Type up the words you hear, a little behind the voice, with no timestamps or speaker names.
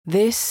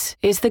This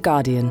is The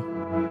Guardian.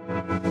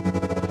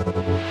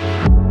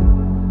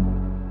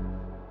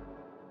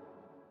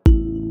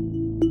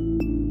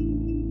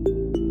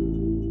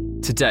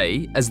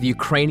 Today, as the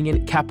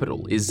Ukrainian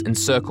capital is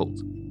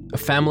encircled, a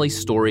family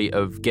story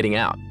of getting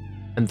out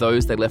and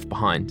those they left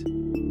behind.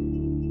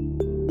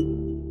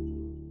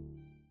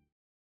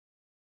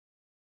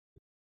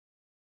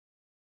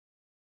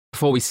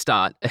 Before we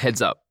start, a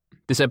heads up.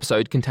 This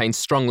episode contains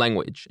strong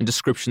language and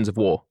descriptions of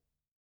war.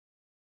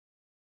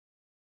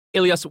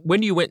 Ilias,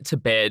 when you went to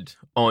bed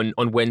on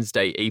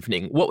Wednesday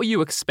evening, what were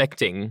you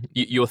expecting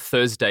your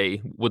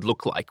Thursday would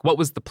look like? What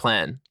was the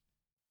plan?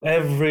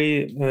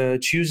 Every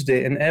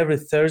Tuesday and every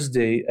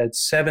Thursday at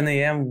 7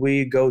 a.m.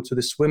 we go to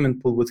the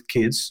swimming pool with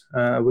kids.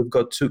 We've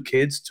got two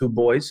kids, two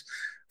boys,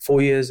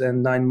 4 years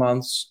and 9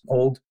 months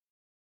old.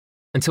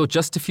 Until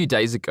just a few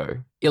days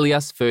ago,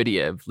 Ilias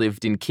Ferdiev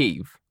lived in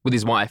Kyiv with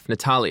his wife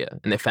Natalia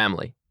and their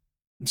family.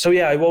 So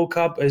I woke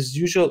up as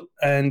usual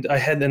and I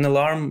had an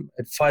alarm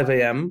at 5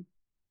 a.m.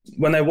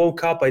 When I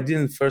woke up, I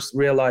didn't first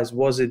realize,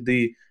 was it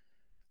the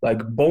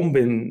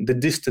bombing, the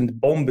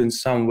distant bombing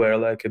somewhere,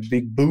 like a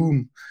big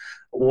boom,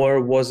 or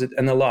was it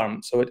an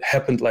alarm? So it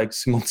happened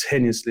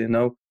simultaneously,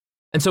 And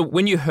so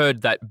when you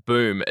heard that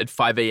boom at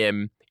 5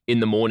 a.m.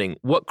 in the morning,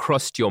 what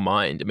crossed your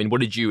mind? I mean,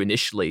 what did you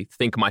initially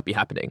think might be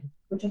happening?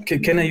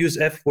 Can I use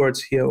F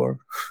words here? Or?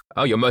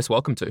 Oh, you're most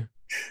welcome to.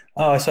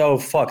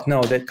 Fuck,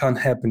 no, that can't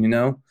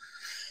happen,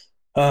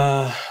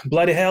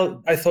 Bloody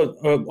hell, I thought,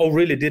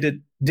 really, did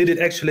it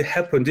actually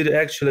happen? Did it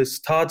actually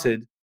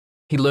started?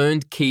 He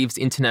learned Kyiv's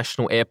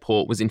international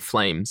airport was in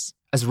flames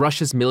as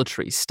Russia's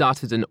military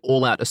started an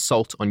all-out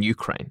assault on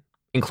Ukraine,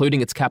 including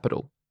its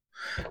capital.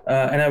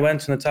 And I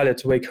went to Natalia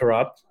to wake her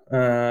up.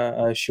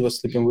 She was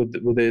sleeping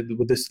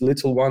with this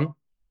little one.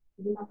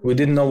 We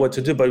didn't know what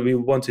to do, but we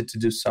wanted to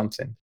do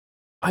something.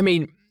 I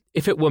mean,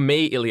 if it were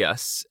me,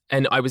 Ilias,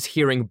 and I was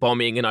hearing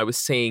bombing and I was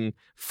seeing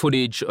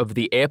footage of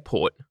the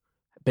airport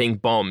being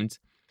bombed,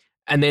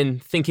 and then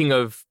thinking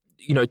of,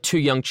 two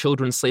young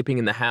children sleeping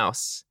in the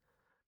house,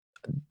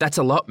 that's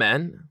a lot,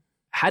 man.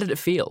 How did it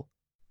feel?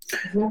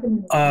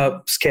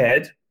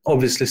 Scared,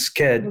 obviously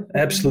scared,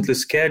 absolutely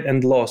scared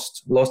and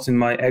lost in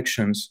my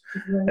actions,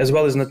 as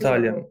well as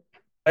Natalia.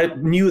 I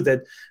knew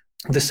that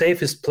the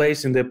safest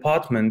place in the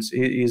apartment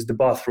is the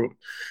bathroom.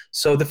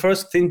 So the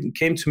first thing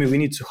came to me, we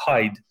need to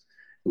hide.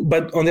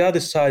 But on the other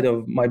side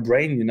of my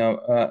brain,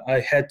 I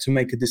had to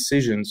make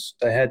decisions.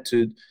 I had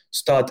to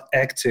start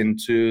acting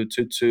to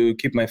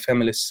keep my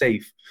family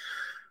safe.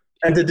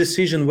 And the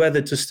decision whether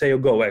to stay or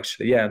go,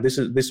 actually.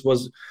 This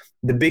was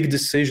the big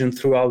decision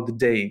throughout the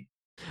day.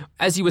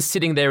 As you were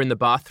sitting there in the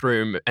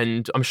bathroom,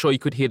 and I'm sure you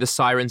could hear the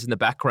sirens in the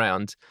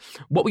background,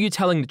 what were you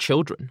telling the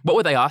children? What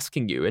were they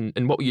asking you,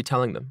 and what were you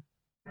telling them?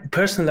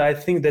 Personally, I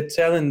think that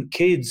telling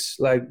kids,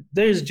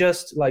 there's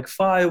just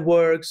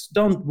fireworks,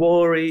 don't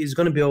worry, it's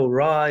going to be all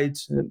right.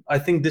 I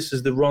think this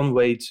is the wrong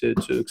way to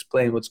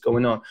explain what's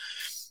going on.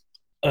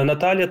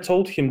 Natalia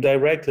told him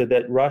directly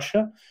that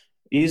Russia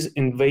is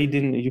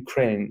invading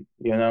Ukraine,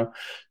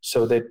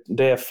 so that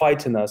they are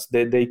fighting us,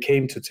 that they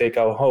came to take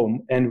our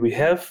home, and we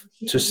have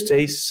to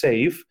stay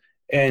safe,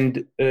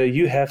 and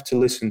you have to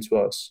listen to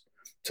us,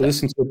 to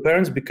listen to the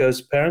parents,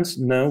 because parents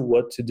know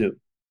what to do.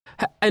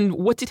 And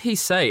what did he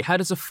say? How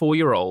does a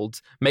 4-year-old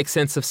make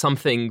sense of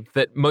something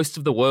that most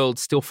of the world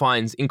still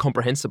finds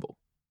incomprehensible?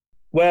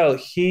 Well,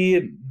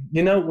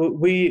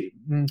 we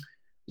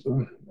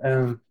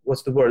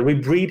what's the word? We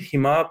breed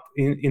him up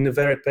in a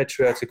very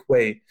patriotic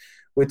way.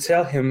 We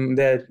tell him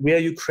that we are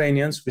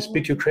Ukrainians, we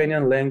speak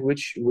Ukrainian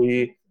language,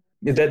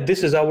 that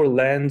this is our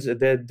land,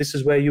 that this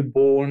is where you're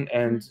born,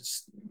 and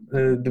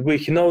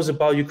he knows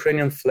about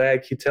Ukrainian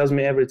flag. He tells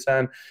me every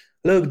time,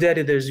 look,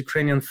 Daddy, there's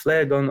Ukrainian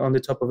flag on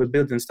the top of a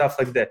building, stuff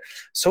like that.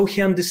 So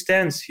he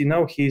understands,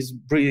 he's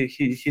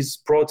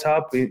brought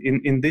up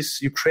in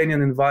this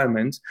Ukrainian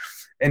environment,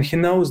 and he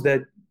knows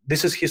that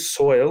this is his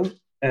soil,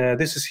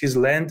 this is his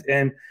land.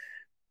 And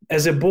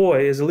as a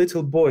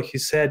little boy, he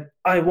said,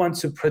 I want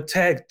to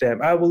protect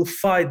them. I will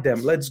fight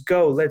them. Let's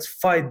go. Let's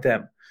fight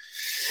them.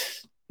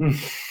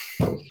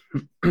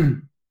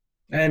 and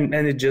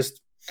it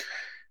just,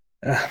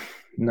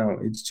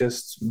 it's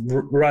just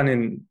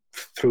running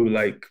through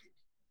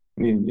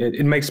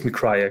it makes me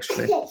cry,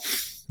 actually.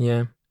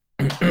 Yeah.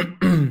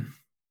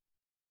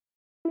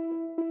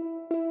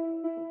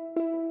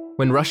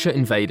 When Russia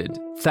invaded,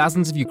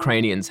 thousands of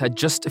Ukrainians had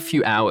just a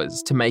few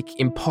hours to make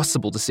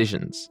impossible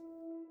decisions.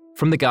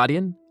 From The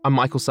Guardian, I'm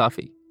Michael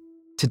Safi.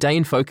 Today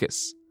in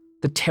Focus,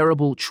 the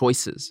terrible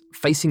choices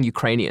facing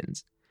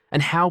Ukrainians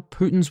and how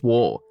Putin's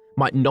war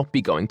might not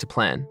be going to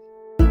plan.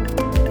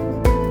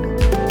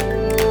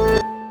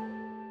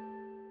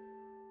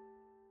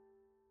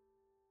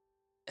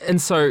 And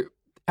so,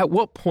 at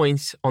what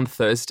point on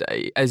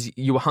Thursday, as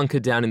you were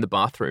hunkered down in the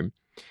bathroom,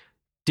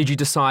 did you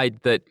decide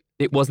that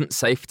it wasn't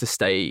safe to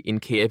stay in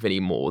Kyiv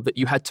anymore, that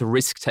you had to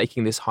risk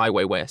taking this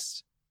highway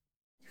west?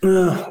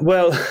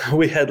 Well,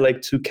 we had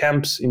 2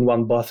 camps in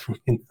one bathroom,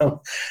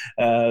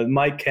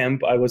 My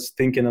camp, I was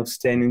thinking of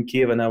staying in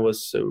Kyiv, and I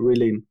was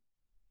really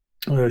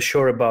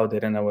sure about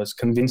it, and I was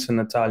convincing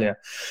Natalia.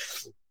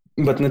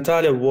 But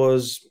Natalia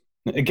was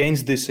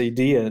against this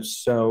idea,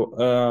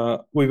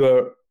 so we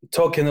were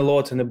talking a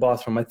lot in the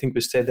bathroom. I think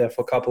we stayed there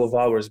for a couple of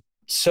hours.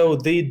 So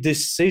the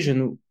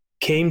decision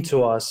came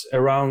to us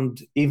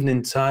around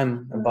evening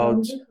time,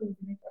 about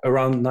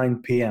around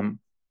 9 p.m.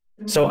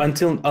 So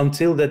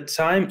until that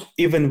time,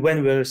 even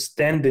when we were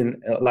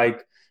standing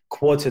like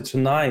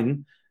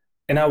 8:45,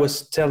 and I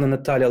was telling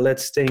Natalia,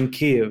 let's stay in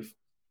Kiev,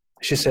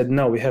 she said,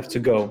 no, we have to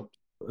go.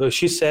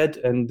 She said,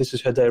 and this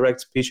is her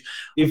direct speech,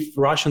 if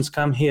Russians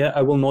come here,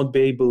 I will not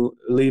be able to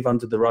live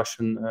under the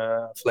Russian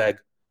flag.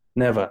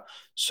 Never.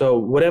 So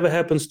whatever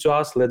happens to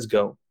us, let's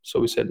go. So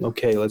we said,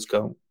 okay, let's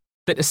go.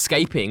 That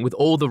escaping with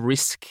all the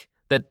risk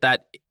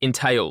that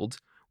entailed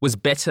was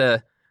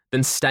better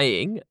than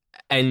staying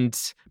and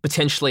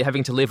potentially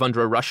having to live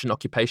under a Russian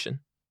occupation?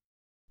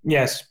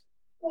 Yes.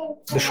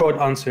 The short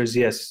answer is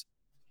yes.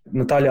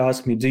 Natalia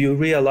asked me, do you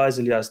realize,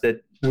 Ilyas,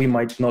 that we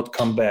might not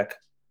come back?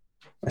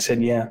 I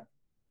said, yeah.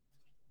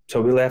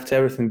 So we left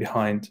everything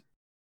behind.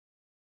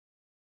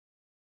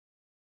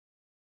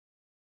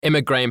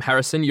 Emma Graham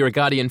Harrison, you're a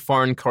Guardian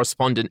foreign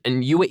correspondent,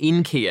 and you were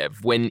in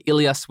Kiev when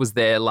Ilyas was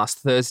there last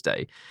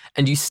Thursday,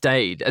 and you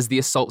stayed as the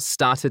assault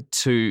started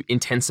to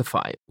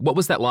intensify. What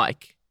was that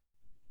like?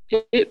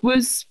 It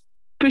was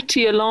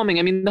pretty alarming.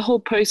 I mean, the whole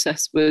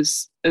process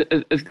was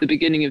of the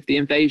beginning of the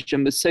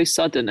invasion was so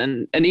sudden.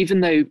 And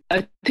even though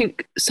I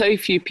think so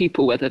few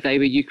people, whether they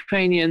were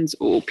Ukrainians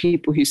or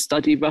people who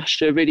study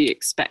Russia, really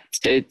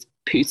expected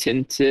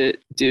Putin to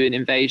do an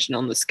invasion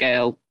on the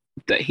scale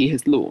that he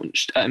has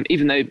launched.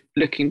 Even though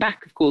looking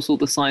back, of course, all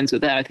the signs were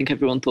there, I think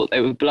everyone thought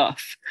they were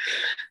bluff.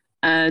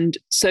 And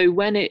so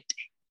when it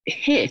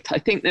hit, I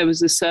think there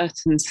was a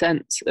certain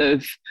sense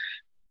of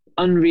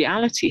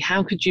unreality.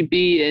 How could you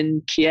be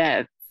in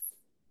Kiev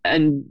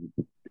and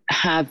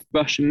have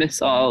Russian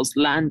missiles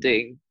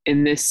landing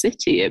in this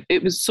city?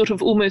 It was sort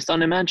of almost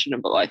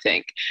unimaginable, I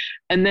think.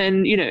 And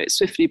then, it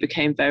swiftly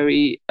became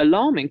very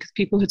alarming because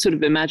people had sort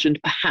of imagined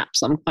perhaps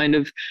some kind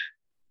of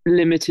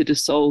limited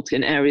assault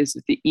in areas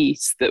of the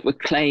east that were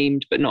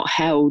claimed but not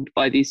held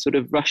by these sort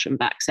of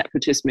Russian-backed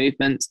separatist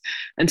movements.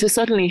 And to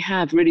suddenly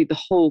have really the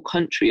whole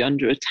country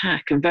under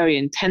attack, and very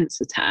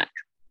intense attack,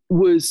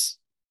 was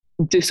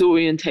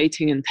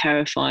disorientating and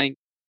terrifying.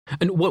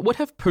 And what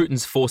have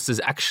Putin's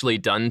forces actually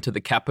done to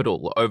the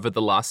capital over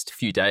the last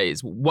few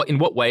days? In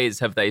what ways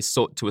have they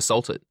sought to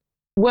assault it?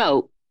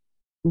 Well,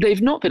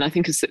 they've not been, I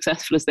think, as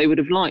successful as they would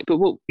have liked. But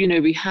what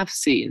we have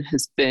seen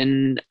has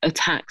been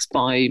attacks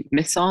by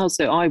missiles.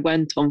 So I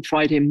went on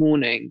Friday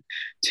morning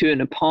to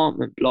an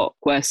apartment block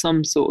where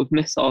some sort of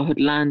missile had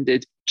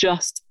landed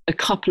just a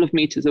couple of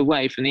meters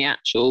away from the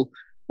actual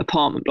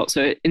apartment block.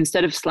 So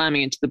instead of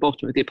slamming into the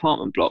bottom of the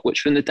apartment block, which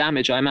from the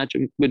damage I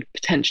imagine would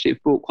potentially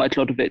have brought quite a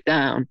lot of it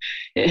down,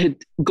 it had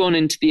gone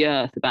into the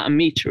earth about a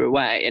meter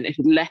away, and it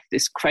had left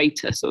this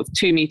crater sort of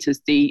 2 meters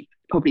deep,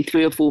 probably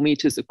 3 or 4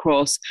 meters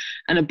across,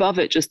 and above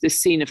it just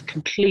this scene of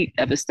complete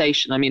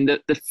devastation. I mean,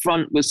 the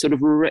front was sort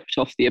of ripped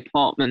off the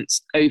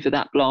apartments over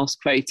that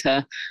blast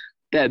crater.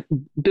 Their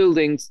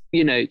buildings,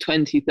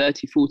 20,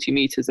 30, 40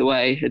 meters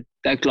away,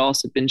 their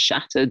glass had been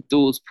shattered,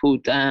 doors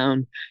pulled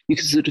down. You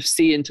could sort of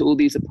see into all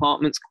these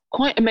apartments.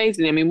 Quite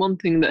amazing. I mean, one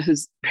thing that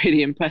has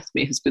really impressed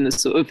me has been the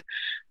sort of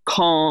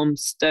calm,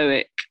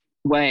 stoic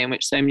way in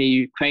which so many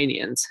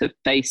Ukrainians have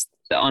faced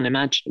the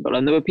unimaginable.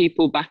 And there were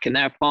people back in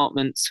their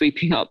apartments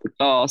sweeping up the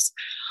glass.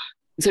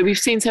 So we've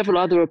seen several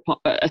other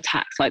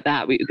attacks like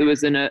that. There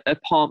was an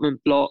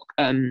apartment block,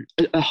 a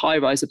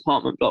high-rise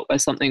apartment block where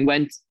something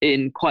went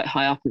in quite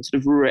high up and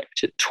sort of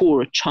ripped it,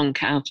 tore a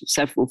chunk out of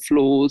several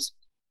floors.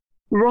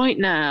 Right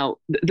now,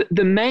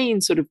 the main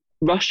sort of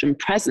Russian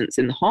presence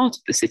in the heart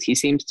of the city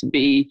seems to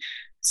be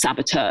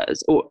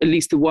saboteurs, or at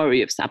least the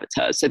worry of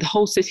saboteurs. So the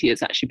whole city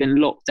has actually been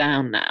locked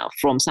down now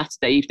from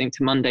Saturday evening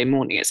to Monday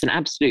morning. It's an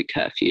absolute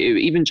curfew.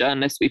 Even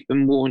journalists, we've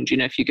been warned,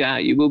 if you go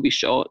out, you will be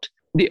shot.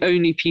 The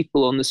only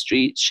people on the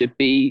streets should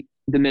be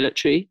the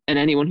military, and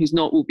anyone who's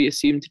not will be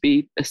assumed to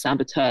be a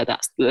saboteur.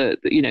 That's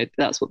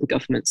that's what the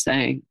government's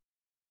saying.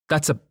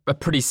 That's a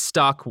pretty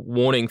stark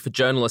warning for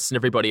journalists and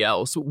everybody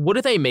else. What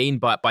do they mean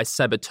by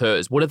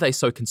saboteurs? What are they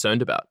so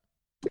concerned about?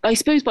 I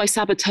suppose by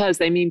saboteurs,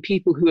 they mean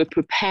people who are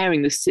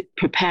preparing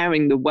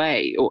the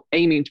way, or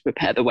aiming to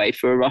prepare the way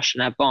for a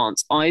Russian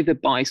advance, either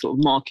by sort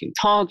of marking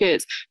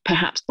targets,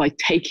 perhaps by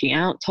taking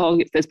out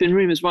targets. There's been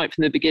rumours right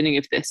from the beginning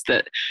of this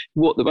that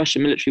what the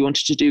Russian military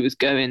wanted to do was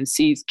go and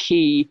seize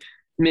key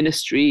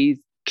ministries,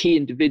 key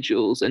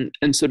individuals,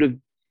 and sort of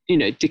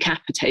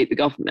decapitate the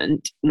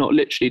government, not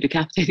literally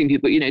decapitating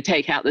people,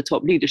 take out the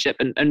top leadership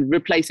and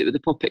replace it with a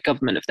puppet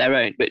government of their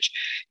own, which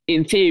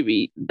in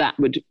theory, that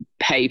would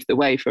pave the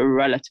way for a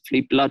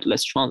relatively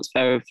bloodless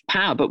transfer of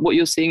power. But what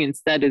you're seeing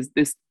instead is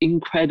this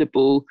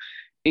incredible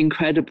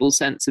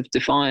sense of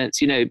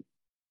defiance.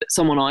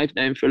 Someone I've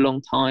known for a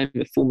long time,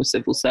 a former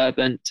civil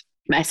servant,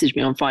 messaged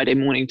me on Friday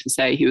morning to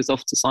say he was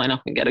off to sign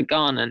up and get a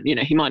gun, and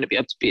he might not be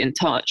able to be in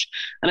touch.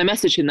 And I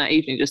messaged him that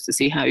evening just to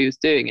see how he was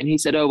doing, and he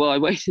said, "Oh well, I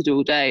waited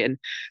all day, and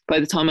by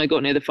the time I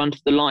got near the front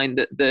of the line,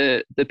 that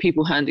the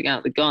people handing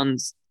out the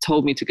guns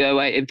told me to go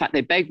away. In fact,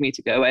 they begged me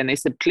to go away, and they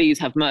said, please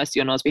have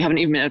mercy on us. We haven't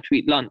even been able to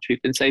eat lunch.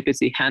 We've been so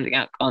busy handing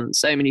out guns.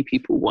 So many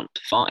people want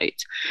to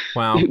fight."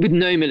 Wow. With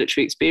no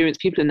military experience,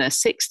 people in their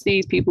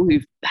 60s, people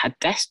who've had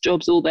desk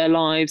jobs all their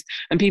lives,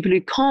 and people who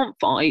can't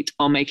fight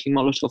are making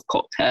Molotov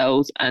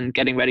cocktails and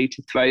getting ready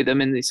to throw them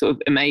in these sort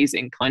of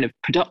amazing kind of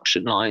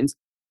production lines.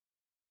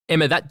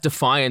 Emma, that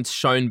defiance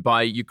shown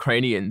by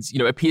Ukrainians,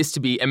 appears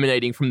to be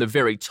emanating from the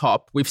very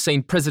top. We've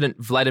seen President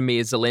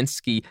Vladimir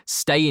Zelensky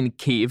stay in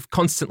Kyiv,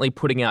 constantly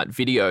putting out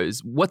videos.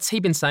 What's he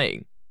been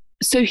saying?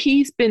 So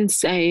he's been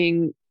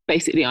saying,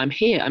 basically, I'm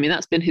here. I mean,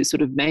 that's been his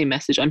sort of main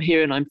message. I'm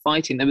here and I'm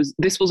fighting.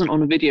 This wasn't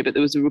on a video, but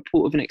there was a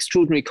report of an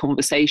extraordinary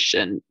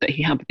conversation that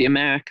he had with the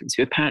Americans,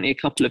 who apparently a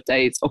couple of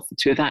days offered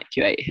to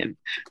evacuate him.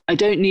 I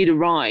don't need a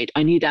ride.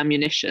 I need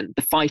ammunition.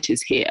 The fight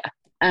is here.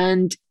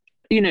 And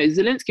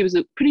Zelensky was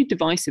a pretty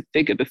divisive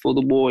figure before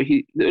the war.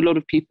 A lot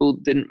of people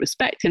didn't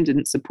respect him,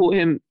 didn't support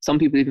him. Some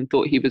people even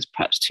thought he was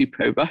perhaps too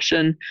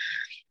pro-Russian.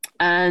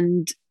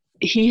 And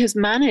he has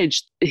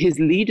managed his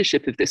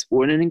leadership of this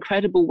war in an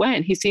incredible way.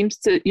 And he seems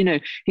to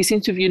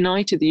have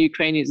united the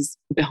Ukrainians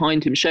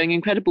behind him, showing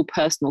incredible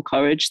personal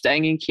courage,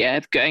 staying in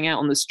Kiev, going out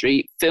on the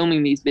street,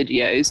 filming these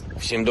videos.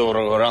 Всім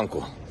доброго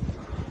ранку,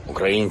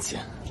 українці.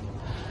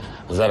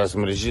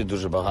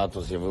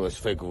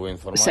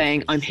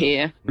 Saying, I'm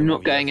here, I'm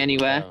not going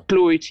anywhere,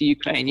 glory to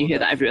Ukraine. You hear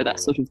that everywhere.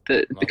 That's sort of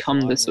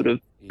become the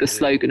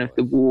slogan of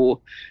the war,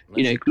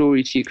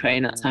 glory to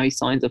Ukraine. That's how he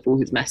signs off all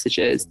his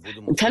messages.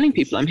 And telling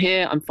people, I'm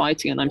here, I'm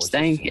fighting, and I'm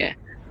staying here.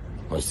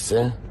 Ось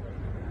це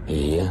і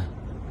є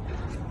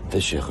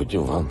те, що я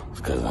хотів вам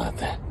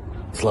сказати.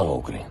 Слава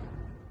Україні!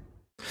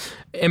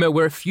 Emma,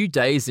 we're a few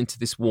days into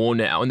this war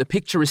now, and the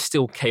picture is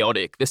still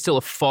chaotic. There's still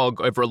a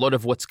fog over a lot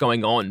of what's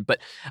going on. But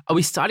are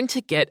we starting to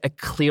get a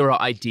clearer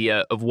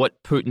idea of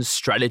what Putin's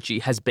strategy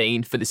has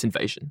been for this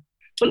invasion?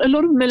 Well, a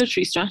lot of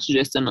military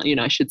strategists, and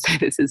I should say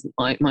this isn't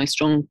my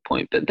strong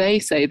point, but they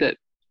say that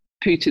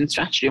Putin's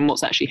strategy and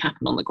what's actually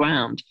happened on the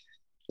ground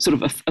sort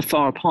of are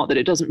far apart, that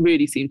it doesn't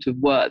really seem to have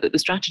worked, that the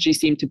strategy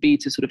seemed to be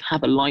to sort of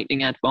have a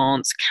lightning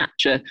advance,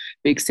 capture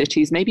big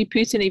cities. Maybe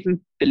Putin even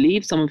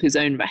believed some of his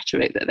own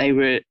rhetoric, that they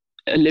were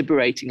a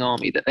liberating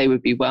army, that they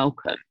would be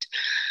welcomed.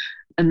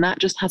 And that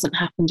just hasn't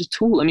happened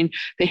at all. I mean,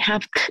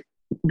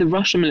 the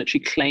Russian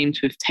military claim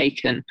to have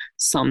taken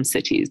some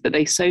cities, but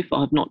they so far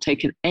have not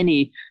taken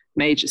any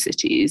major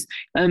cities.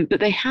 But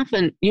they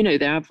haven't,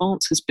 their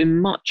advance has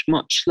been much,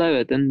 much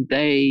slower than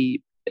they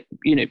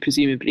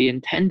presumably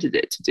intended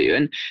it to do.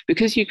 And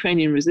because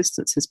Ukrainian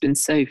resistance has been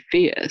so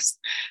fierce,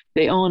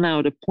 they are now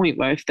at a point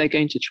where if they're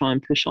going to try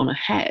and push on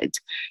ahead,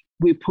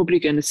 we're probably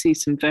going to see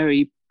some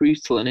very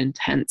brutal and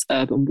intense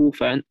urban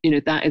warfare.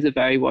 And, that is a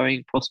very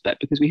worrying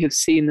prospect, because we have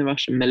seen the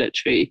Russian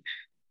military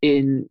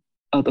in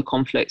other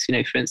conflicts,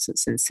 for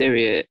instance, in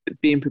Syria,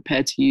 being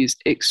prepared to use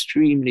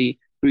extremely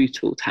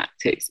brutal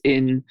tactics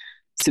in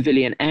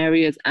civilian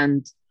areas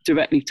and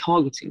directly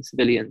targeting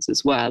civilians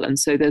as well. And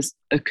so there's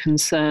a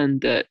concern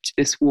that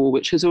this war,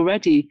 which has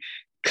already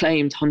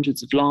claimed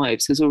hundreds of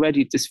lives, has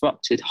already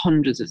disrupted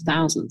hundreds of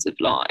thousands of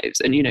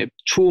lives and,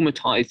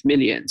 traumatized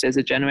millions. There's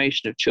a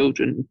generation of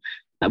children,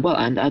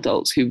 and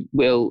adults who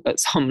will at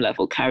some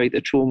level carry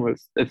the trauma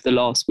of the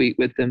last week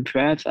with them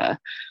forever,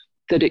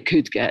 that it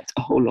could get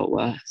a whole lot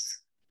worse.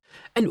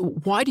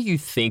 And why do you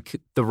think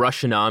the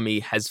Russian army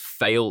has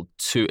failed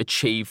to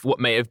achieve what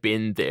may have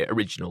been their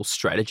original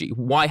strategy?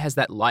 Why has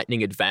that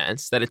lightning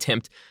advance, that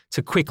attempt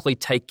to quickly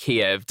take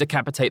Kiev,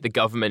 decapitate the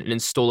government and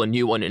install a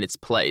new one in its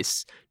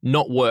place,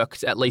 not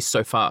worked, at least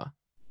so far?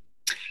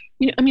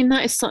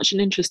 That is such an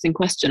interesting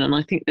question. And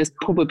I think there's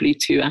probably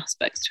two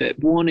aspects to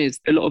it. One is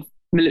a lot of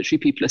military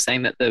people are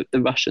saying that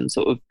the Russian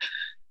sort of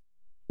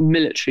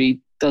military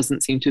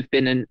doesn't seem to have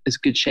been in as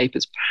good shape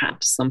as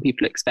perhaps some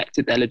people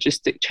expected. Their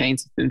logistic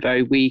chains have been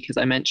very weak. As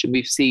I mentioned,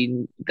 we've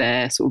seen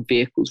their sort of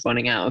vehicles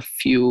running out of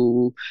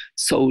fuel,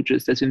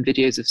 soldiers. There's been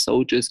videos of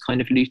soldiers kind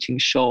of looting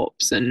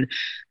shops and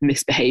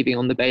misbehaving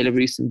on the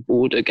Belarusian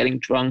border, getting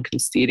drunk and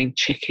stealing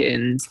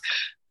chickens.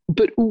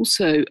 But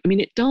also,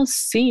 it does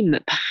seem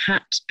that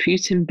perhaps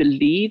Putin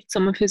believed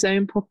some of his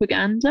own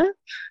propaganda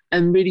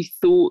and really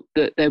thought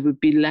that there would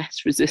be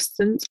less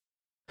resistance.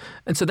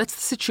 And so that's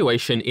the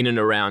situation in and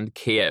around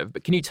Kiev.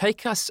 But can you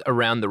take us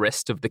around the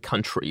rest of the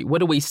country?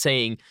 What are we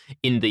seeing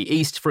in the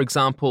east, for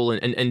example,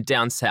 and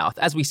down south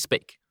as we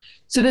speak?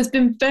 So there's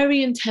been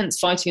very intense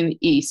fighting in the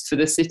east for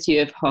the city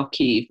of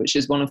Kharkiv, which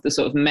is one of the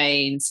sort of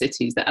main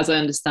cities that, as I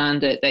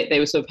understand it, they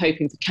were sort of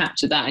hoping to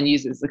capture that and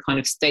use it as a kind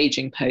of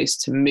staging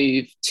post to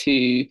move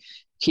to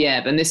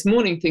Kiev. And this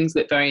morning, things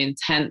looked very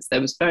intense.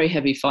 There was very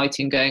heavy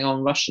fighting going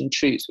on. Russian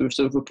troops were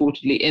sort of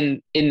reportedly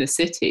in the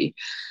city.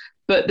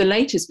 But the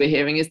latest we're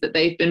hearing is that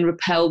they've been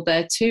repelled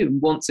there too.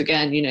 Once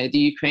again, the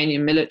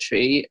Ukrainian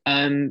military,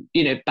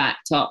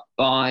 backed up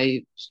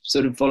by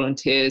sort of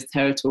volunteers,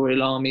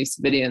 territorial armies,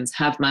 civilians,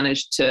 have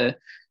managed to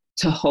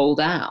hold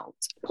out.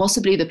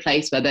 Possibly the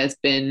place where there's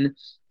been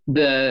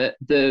the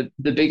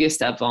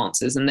biggest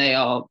advances, and they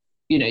are,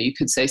 you know, you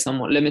could say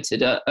somewhat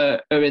limited,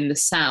 are in the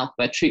south,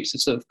 where troops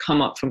have sort of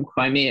come up from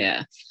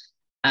Crimea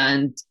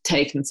and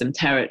taken some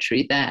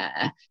territory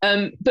there.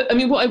 But I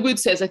mean, what I would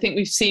say is I think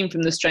we've seen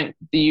from the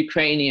strength of the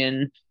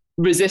Ukrainian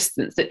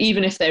resistance that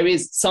even if there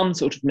is some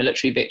sort of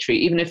military victory,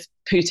 even if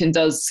Putin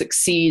does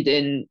succeed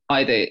in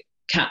either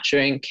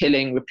capturing,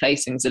 killing,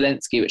 replacing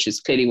Zelensky, which is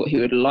clearly what he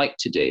would like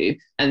to do,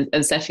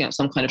 and setting up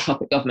some kind of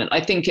puppet government,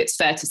 I think it's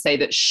fair to say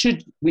that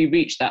should we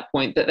reach that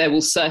point, that there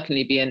will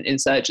certainly be an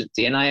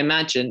insurgency. And I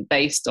imagine,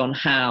 based on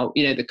how,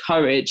 you know, the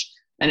courage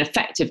and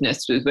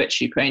effectiveness with which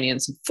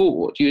Ukrainians have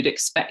fought, you would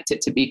expect it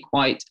to be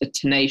quite a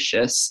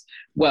tenacious,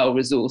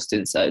 well-resourced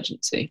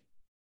insurgency.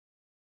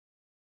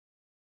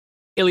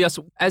 Ilias,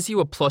 as you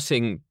were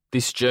plotting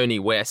this journey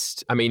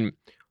west, I mean,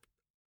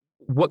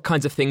 what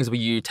kinds of things were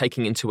you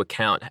taking into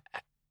account?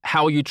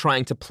 How are you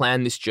trying to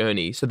plan this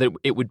journey so that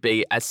it would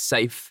be as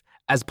safe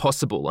as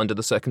possible under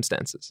the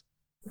circumstances?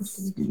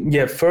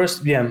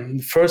 First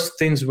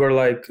things were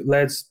like,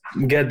 let's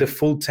get the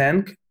full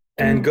tank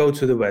and go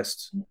to the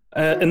west.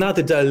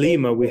 Another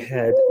dilemma we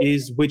had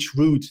is which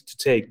route to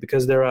take,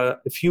 because there are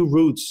a few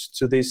routes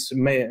to this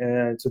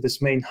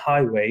main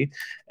highway,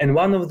 and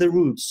one of the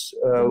routes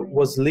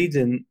was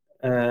leading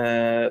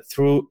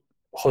through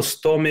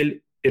Hostomel,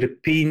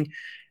 Irpin,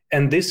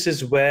 and this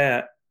is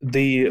where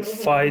the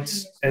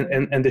fights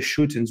and the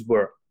shootings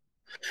were.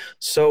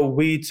 So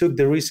we took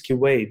the risky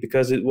way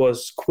because it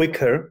was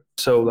quicker.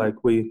 So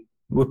like we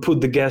put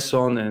the gas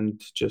on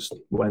and just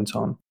went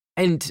on.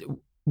 And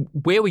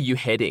where were you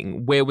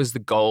heading? Where was the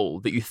goal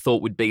that you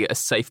thought would be a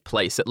safe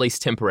place, at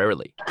least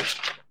temporarily?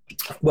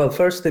 Well,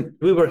 first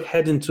we were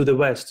heading to the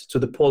west, to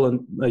the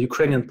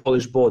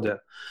Ukrainian-Polish border.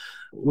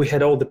 We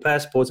had all the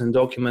passports and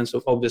documents,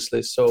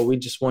 obviously, so we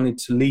just wanted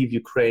to leave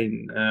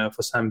Ukraine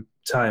for some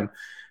time.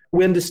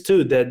 We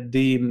understood that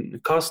the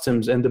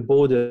customs and the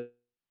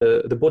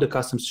border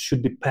customs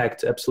should be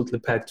absolutely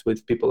packed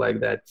with people like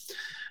that.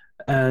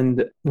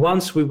 And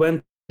once we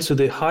went to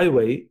the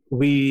highway,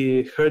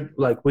 we heard,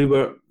 like, we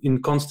were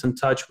in constant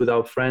touch with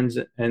our friends,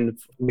 and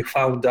we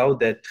found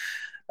out that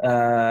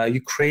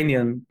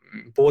Ukrainian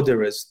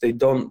borderers, they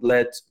don't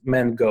let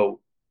men go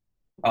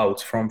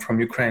out from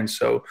Ukraine.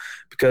 So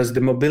because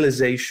the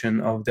mobilization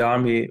of the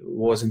army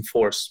was in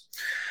force.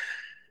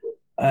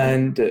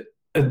 And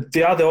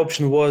the other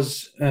option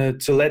was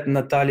to let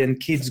Natalia and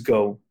kids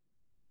go.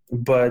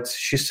 But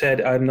she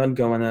said, I'm not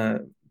going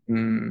to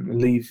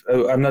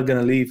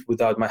leave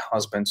without my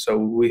husband. So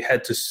we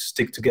had to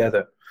stick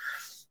together.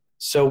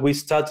 So we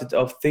started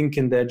off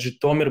thinking that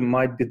Zhytomyr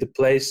might be the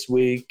place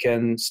we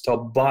can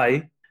stop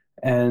by,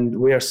 and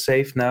we are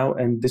safe now,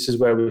 and this is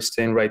where we're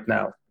staying right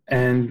now.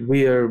 And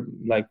we're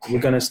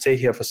going to stay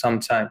here for some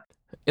time.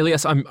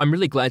 Ilias, I'm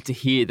really glad to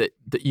hear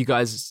that you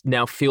guys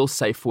now feel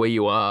safe where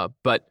you are.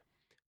 But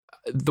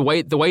the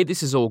way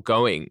this is all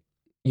going,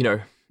 you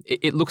know,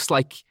 it looks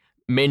like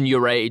men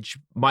your age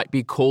might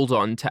be called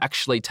on to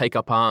actually take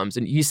up arms.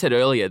 And you said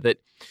earlier that,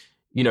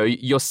 you know,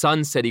 your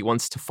son said he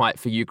wants to fight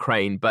for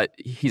Ukraine, but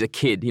he's a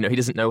kid, you know, he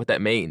doesn't know what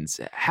that means.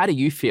 How do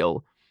you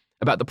feel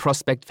about the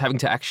prospect of having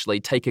to actually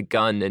take a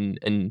gun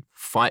and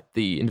fight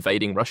the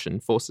invading Russian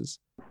forces?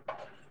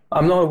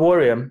 I'm not a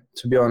warrior,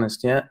 to be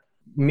honest, yeah.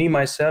 Me,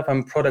 myself, I'm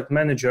a product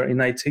manager in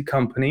an IT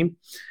company.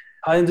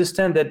 I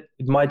understand that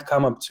it might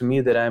come up to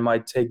me that I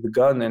might take the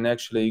gun and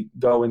actually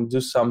go and do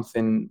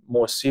something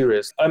more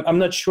serious. I'm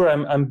not sure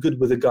I'm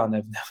good with a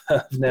gun.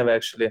 I've never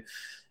actually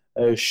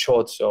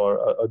shot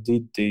or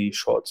did the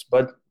shots.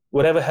 But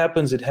whatever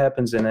happens, it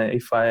happens. And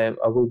if I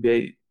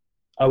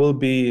will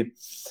be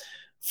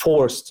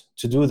forced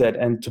to do that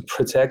and to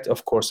protect,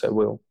 of course I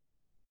will.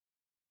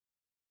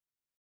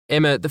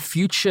 Emma, the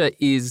future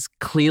is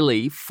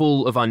clearly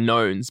full of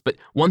unknowns, but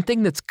one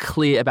thing that's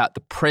clear about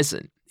the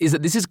present is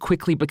that this is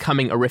quickly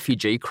becoming a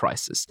refugee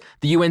crisis.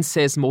 The UN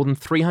says more than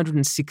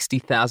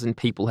 360,000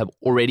 people have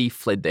already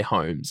fled their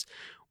homes.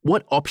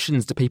 What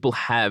options do people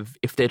have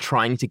if they're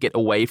trying to get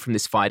away from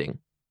this fighting?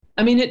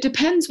 I mean, it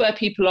depends where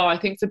people are. I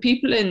think for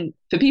people in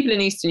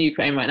eastern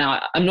Ukraine right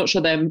now, I'm not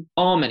sure there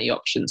are many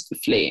options for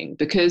fleeing,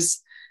 because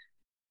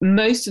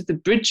most of the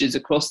bridges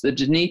across the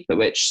Dnieper,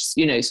 which,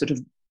 you know, sort of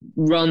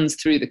runs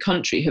through the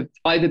country, have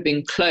either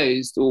been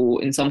closed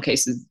or in some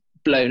cases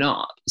blown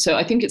up. So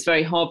I think it's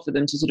very hard for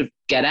them to sort of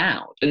get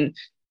out. And,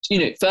 you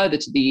know, further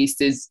to the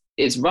east is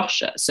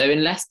Russia. So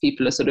unless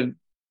people are sort of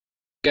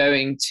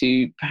going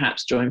to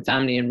perhaps join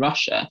family in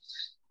Russia,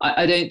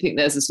 I don't think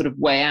there's a sort of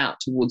way out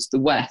towards the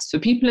west. For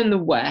people in the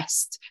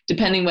west,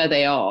 depending where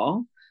they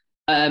are,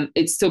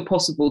 it's still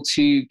possible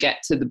to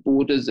get to the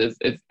borders of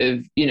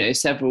you know,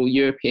 several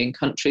European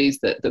countries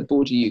that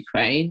border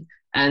Ukraine.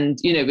 And,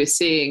 you know, we're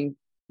seeing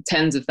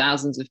tens of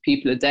thousands of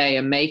people a day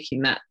are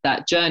making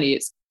that journey.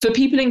 It's for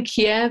people in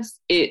Kiev,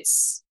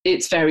 it's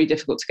very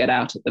difficult to get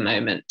out at the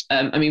moment.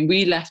 I mean,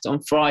 we left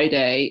on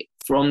Friday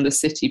from the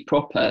city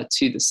proper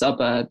to the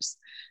suburbs,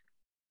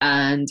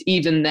 and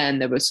even then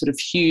there were sort of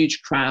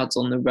huge crowds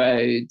on the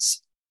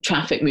roads.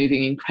 traffic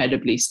moving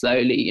incredibly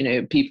slowly, you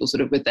know, people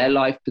sort of with their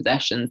life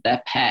possessions,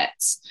 their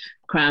pets,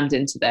 crammed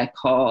into their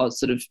cars,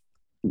 sort of,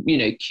 you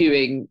know,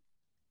 queuing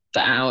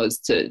for hours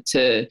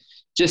to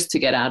just to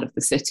get out of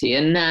the city.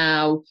 And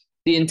now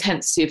the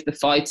intensity of the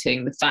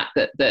fighting, the fact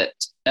that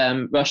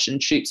Russian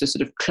troops are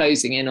sort of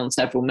closing in on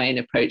several main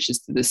approaches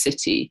to the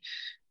city,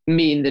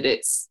 mean that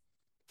it's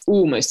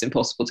almost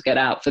impossible to get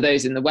out for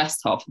those in the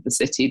west half of the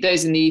city.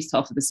 Those in the east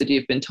half of the city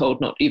have been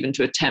told not even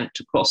to attempt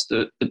to cross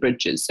the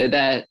bridges. So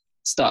they're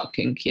stuck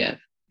in Kiev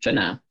for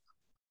now.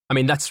 I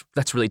mean, that's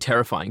really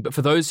terrifying. But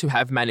for those who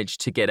have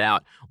managed to get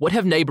out, what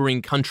have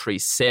neighbouring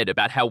countries said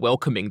about how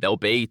welcoming they'll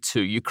be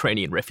to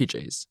Ukrainian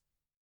refugees?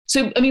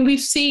 So, I mean, we've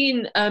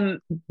seen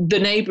the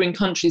neighbouring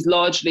countries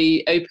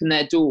largely open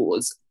their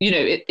doors. You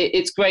know,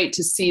 it's great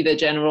to see their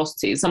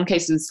generosity. In some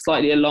cases,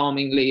 slightly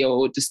alarmingly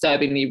or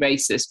disturbingly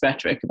racist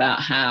rhetoric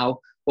about how,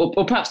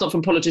 or perhaps not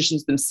from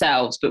politicians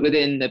themselves, but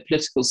within the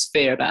political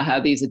sphere, about how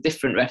these are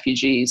different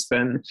refugees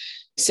from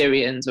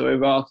Syrians or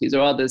Iraqis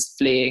or others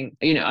fleeing,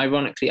 you know,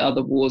 ironically,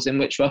 other wars in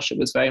which Russia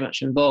was very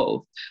much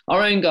involved.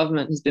 Our own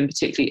government has been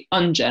particularly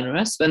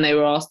ungenerous. When they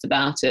were asked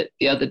about it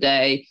the other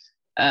day,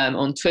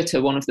 on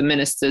Twitter, one of the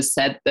ministers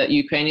said that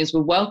Ukrainians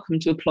were welcome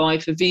to apply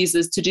for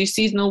visas to do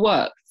seasonal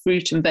work,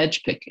 fruit and veg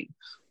picking.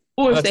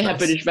 Or if they have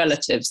British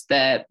relatives,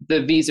 the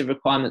visa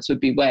requirements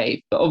would be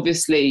waived. But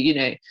obviously, you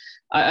know,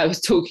 I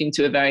was talking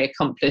to a very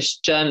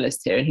accomplished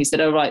journalist here, and he said,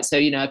 oh, right, so,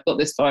 you know, I've got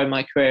this far in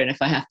my career, and if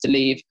I have to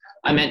leave,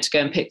 I meant to go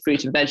and pick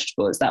fruit and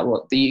vegetable. Is that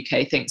what the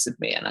UK thinks of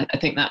me? And I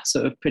think that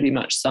sort of pretty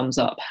much sums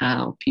up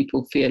how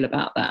people feel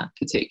about that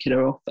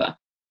particular offer.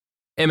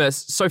 Emma,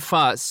 so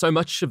far, so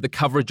much of the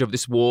coverage of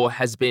this war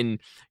has been,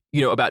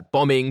 you know, about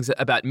bombings,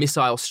 about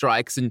missile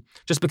strikes, and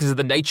just because of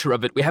the nature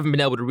of it, we haven't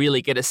been able to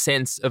really get a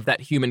sense of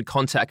that human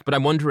contact. But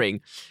I'm wondering,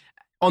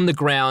 on the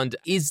ground,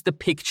 is the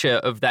picture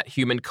of that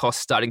human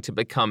cost starting to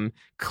become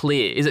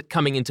clear? Is it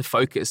coming into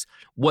focus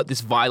what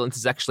this violence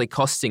is actually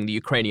costing the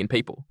Ukrainian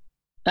people?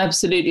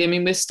 Absolutely. I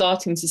mean, we're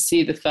starting to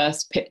see the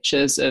first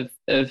pictures of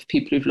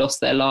people who've lost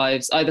their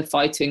lives, either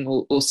fighting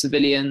or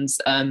civilians.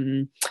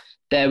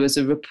 There was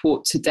a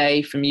report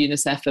today from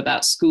UNICEF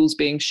about schools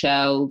being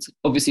shelled.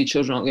 Obviously,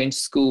 children aren't going to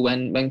school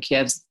when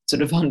Kiev's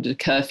sort of under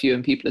curfew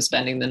and people are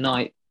spending the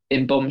night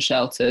in bomb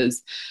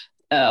shelters.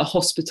 A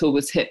hospital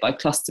was hit by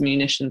cluster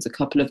munitions a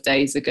couple of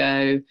days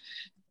ago.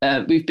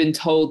 We've been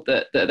told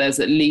that there's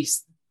at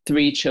least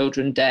 3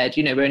 children dead.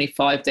 You know, we're only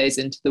 5 days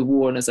into the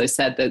war. And as I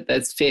said,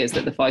 there's fears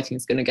that the fighting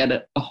is going to get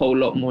a whole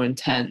lot more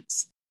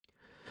intense.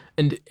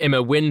 And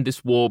Emma, when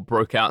this war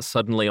broke out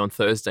suddenly on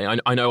Thursday,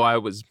 I know I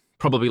was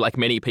probably like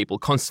many people,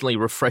 constantly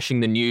refreshing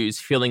the news,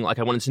 feeling like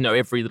I wanted to know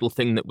every little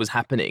thing that was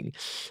happening.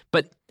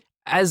 But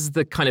as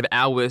the kind of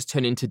hours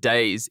turn into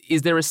days,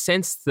 is there a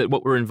sense that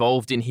what we're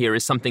involved in here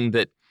is something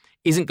that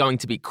isn't going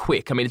to be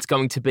quick? I mean, it's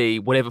going to be,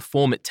 whatever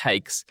form it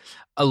takes,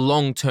 a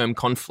long-term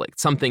conflict,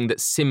 something that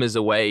simmers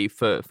away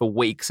for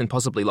weeks and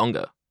possibly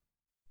longer.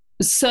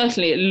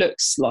 Certainly, it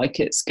looks like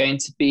it's going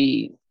to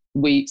be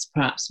weeks,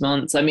 perhaps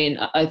months. I mean,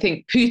 I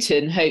think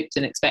Putin hoped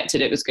and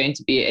expected it was going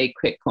to be a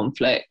quick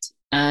conflict.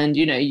 And,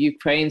 you know,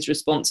 Ukraine's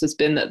response has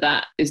been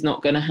that is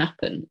not going to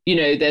happen. You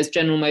know, there's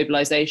general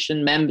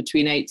mobilization. Men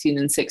between 18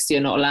 and 60 are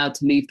not allowed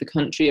to leave the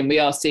country. And we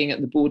are seeing at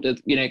the border,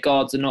 you know,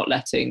 guards are not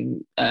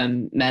letting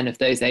men of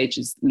those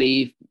ages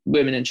leave.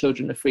 Women and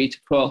children are free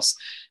to cross.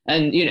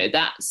 And, you know,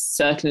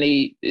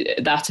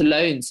 that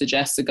alone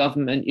suggests the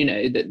government, you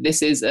know, that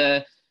this is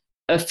a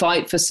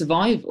fight for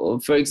survival,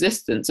 for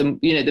existence. And,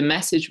 you know, the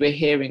message we're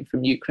hearing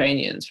from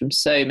Ukrainians, from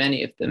so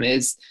many of them,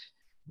 is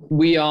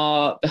we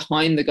are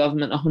behind the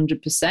government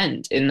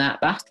 100% in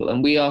that battle,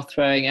 and we are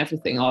throwing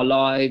everything, our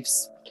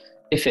lives,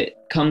 if it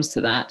comes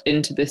to that,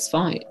 into this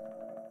fight.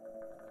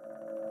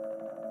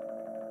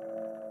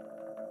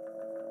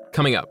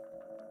 Coming up,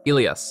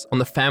 Ilyas on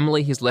the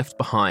family he's left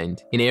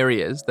behind in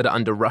areas that are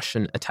under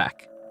Russian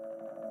attack.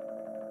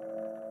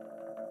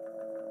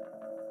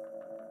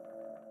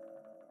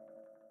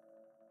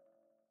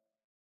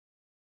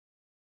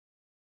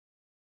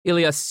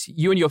 Ilyas,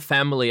 you and your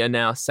family are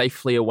now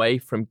safely away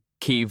from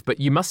Kyiv, but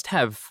you must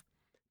have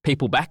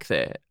people back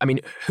there. I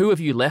mean, who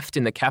have you left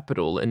in the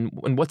capital, and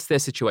what's their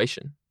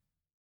situation?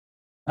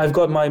 I've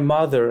got my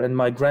mother and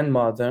my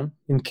grandmother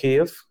in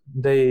Kyiv.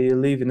 They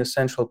live in the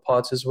central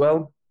part as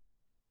well.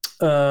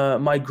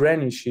 My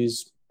granny,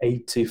 she's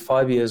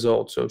 85 years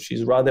old, so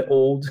she's rather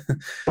old.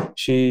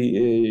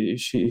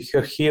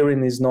 Her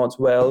hearing is not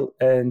well,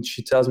 and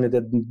she tells me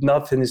that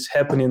nothing is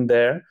happening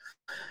there.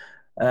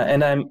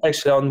 And I'm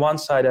actually, on one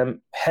side,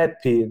 I'm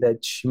happy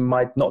that she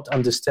might not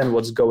understand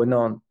what's going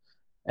on.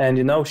 And,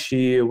 you know,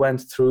 she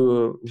went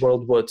through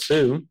World War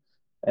II,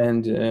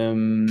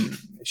 and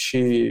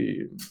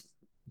she's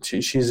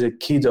a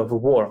kid of a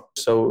war.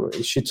 So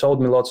she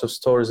told me lots of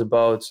stories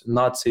about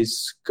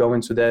Nazis going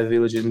to their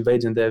villages,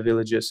 invading their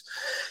villages.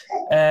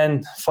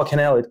 And fucking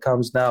hell, it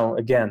comes now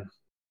again.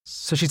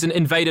 So she's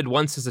invaded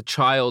once as a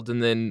child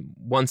and then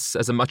once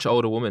as a much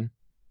older woman.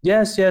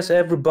 Yes.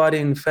 Everybody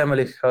in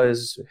family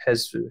has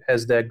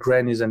their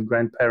grannies and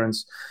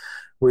grandparents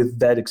with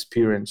that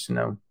experience, you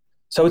know.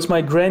 So it's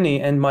my granny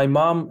and my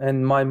mom. And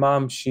my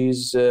mom,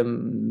 she's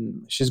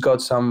got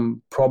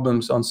some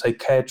problems on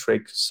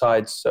psychiatric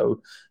side. So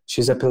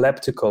she's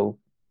epileptical,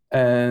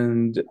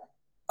 and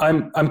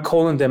I'm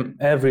calling them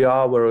every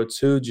hour or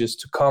two just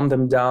to calm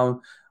them down.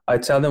 I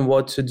tell them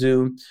what to do.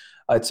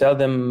 I tell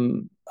them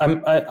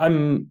I'm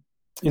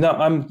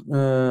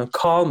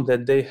calm,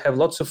 that they have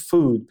lots of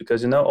food,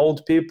 because old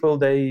people,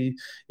 they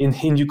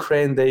in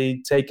Ukraine,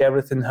 they take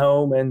everything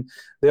home, and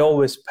they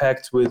always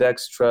packed with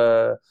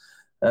extra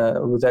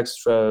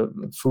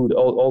food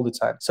all the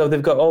time. So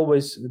they've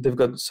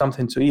got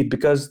something to eat,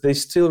 because they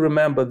still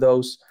remember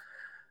those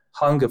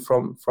hunger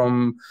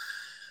from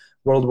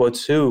World War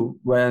II,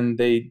 when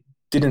they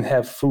didn't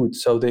have food.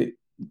 So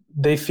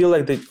they feel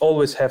like they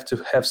always have to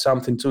have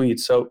something to eat.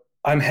 So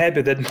I'm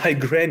happy that my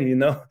granny,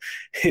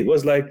 it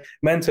was like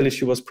mentally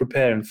she was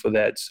preparing for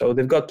that. So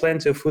they've got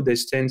plenty of food. They're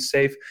staying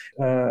safe.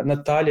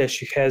 Natalia,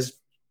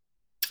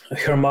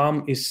 her mom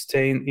is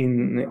staying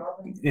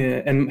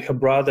and her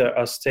brother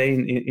are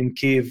staying in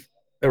Kiev,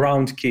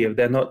 around Kiev.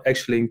 They're not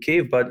actually in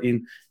Kiev, but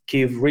in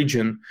Kiev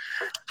region.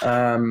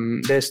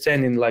 They're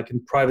staying in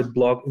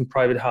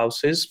private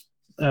houses.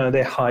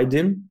 They're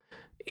hiding.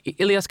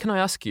 Ilias, can I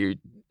ask you,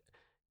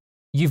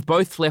 you've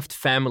both left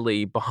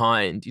family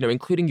behind,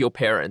 including your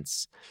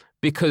parents,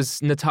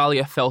 because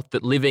Natalia felt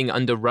that living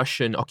under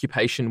Russian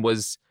occupation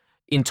was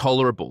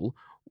intolerable.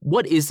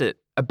 What is it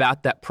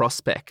about that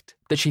prospect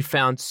that she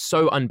found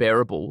so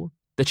unbearable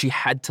that she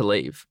had to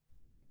leave?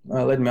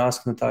 Let me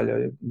ask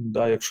Natalia,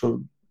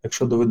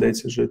 якщо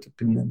доведеться жити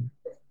під ними.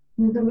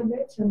 Не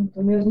доведеться,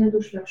 тому я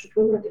знайду, щоб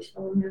вибратися,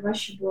 але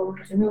найважче було,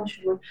 розуміла,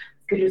 що ви,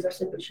 скоріше за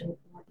все, більше не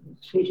помогли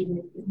свої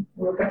рідні.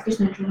 Ви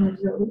практично нічого не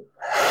взяли.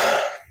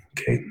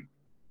 Okay.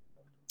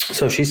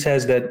 So she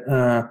says that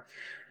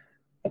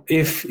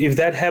if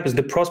that happens,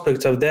 the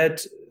prospect of that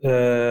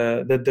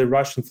the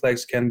Russian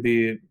flags can be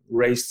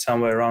raised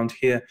somewhere around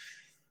here,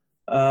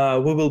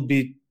 we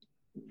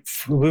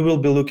will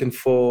be looking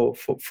for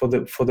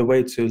the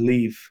way to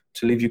leave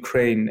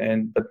Ukraine,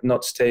 but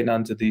not staying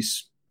under these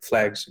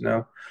flags.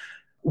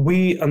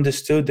 We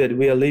understood that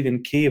we are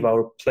leaving Kyiv,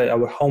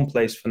 our home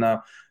place for now,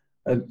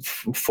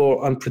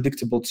 for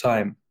unpredictable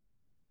time.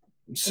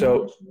 So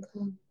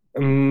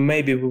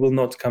maybe we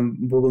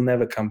will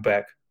never come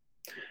back.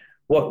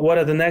 What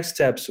are the next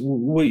steps?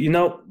 We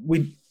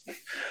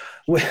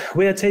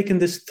are taking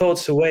these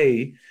thoughts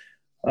away.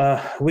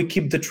 We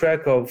keep the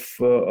track of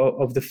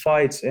the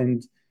fights, and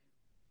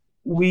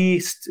we're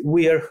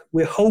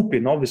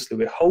hoping, obviously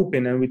we're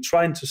hoping, and we're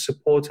trying to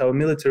support our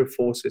military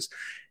forces,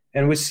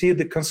 and we see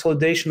the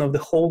consolidation of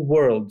the whole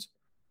world,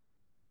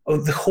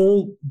 of the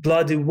whole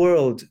bloody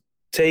world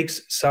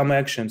takes some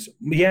actions.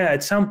 Yeah,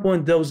 at some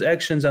point those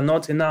actions are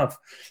not enough,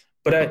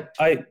 but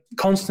I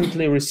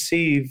constantly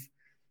receive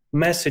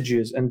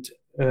messages and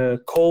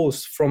calls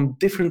from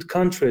different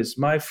countries.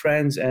 My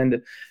friends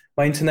and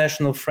my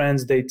international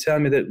friends, they tell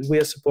me that we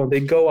are supporting.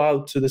 They go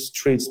out to the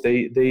streets.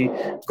 They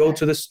go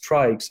to the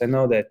strikes. I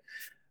know that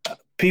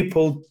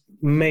people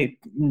may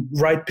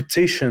write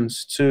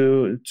petitions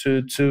to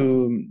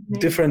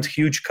different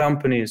huge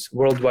companies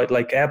worldwide,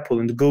 like Apple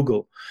and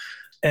Google,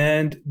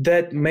 and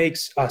that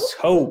makes us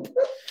hope.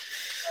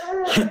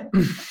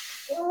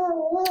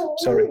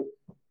 Sorry.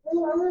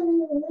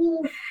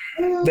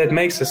 That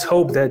makes us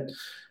hope that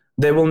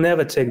they will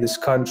never take this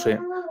country.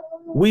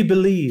 We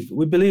believe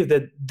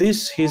that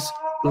this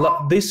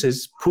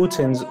is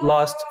Putin's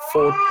last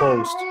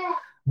forpost.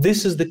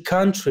 This is the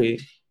country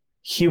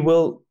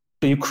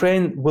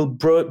Ukraine will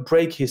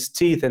break his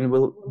teeth and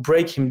will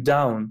break him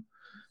down.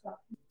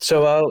 So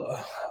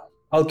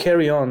I'll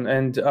carry on,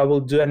 and I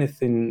will do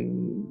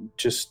anything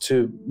just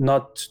to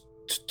not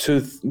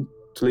to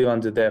live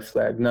under their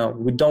flag. No,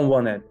 we don't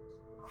want it.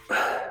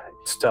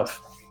 It's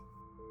tough.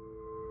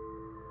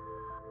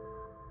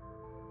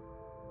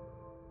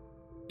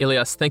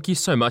 Ilias, thank you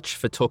so much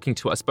for talking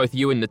to us, both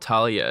you and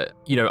Natalia,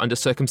 under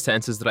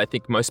circumstances that I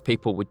think most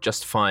people would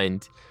just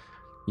find,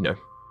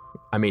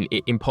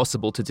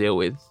 impossible to deal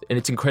with. And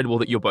it's incredible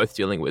that you're both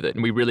dealing with it.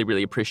 And we really,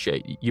 really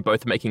appreciate you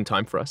both making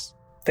time for us.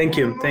 Thank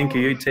you.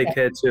 You take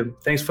care too.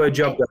 Thanks for your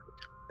job.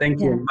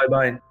 Thank you.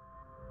 Bye-bye.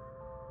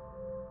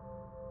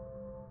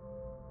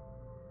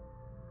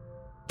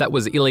 That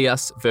was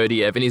Ilias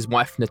Verdiev and his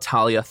wife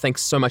Natalia.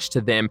 Thanks so much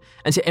to them,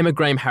 and to Emma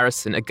Graham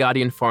Harrison, a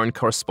Guardian foreign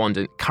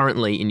correspondent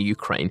currently in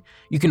Ukraine.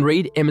 You can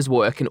read Emma's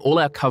work and all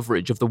our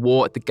coverage of the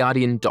war at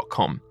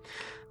theguardian.com.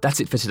 That's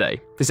it for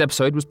today. This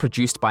episode was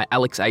produced by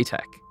Alex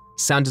Atack.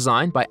 Sound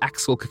design by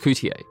Axel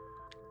Kakutier.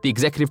 The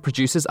executive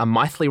producers are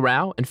Maithili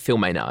Rao and Phil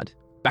Maynard.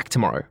 Back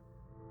tomorrow.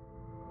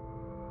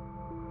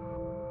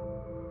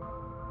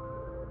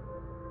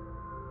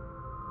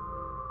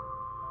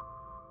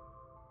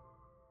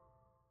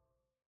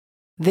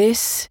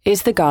 This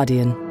is The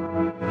Guardian.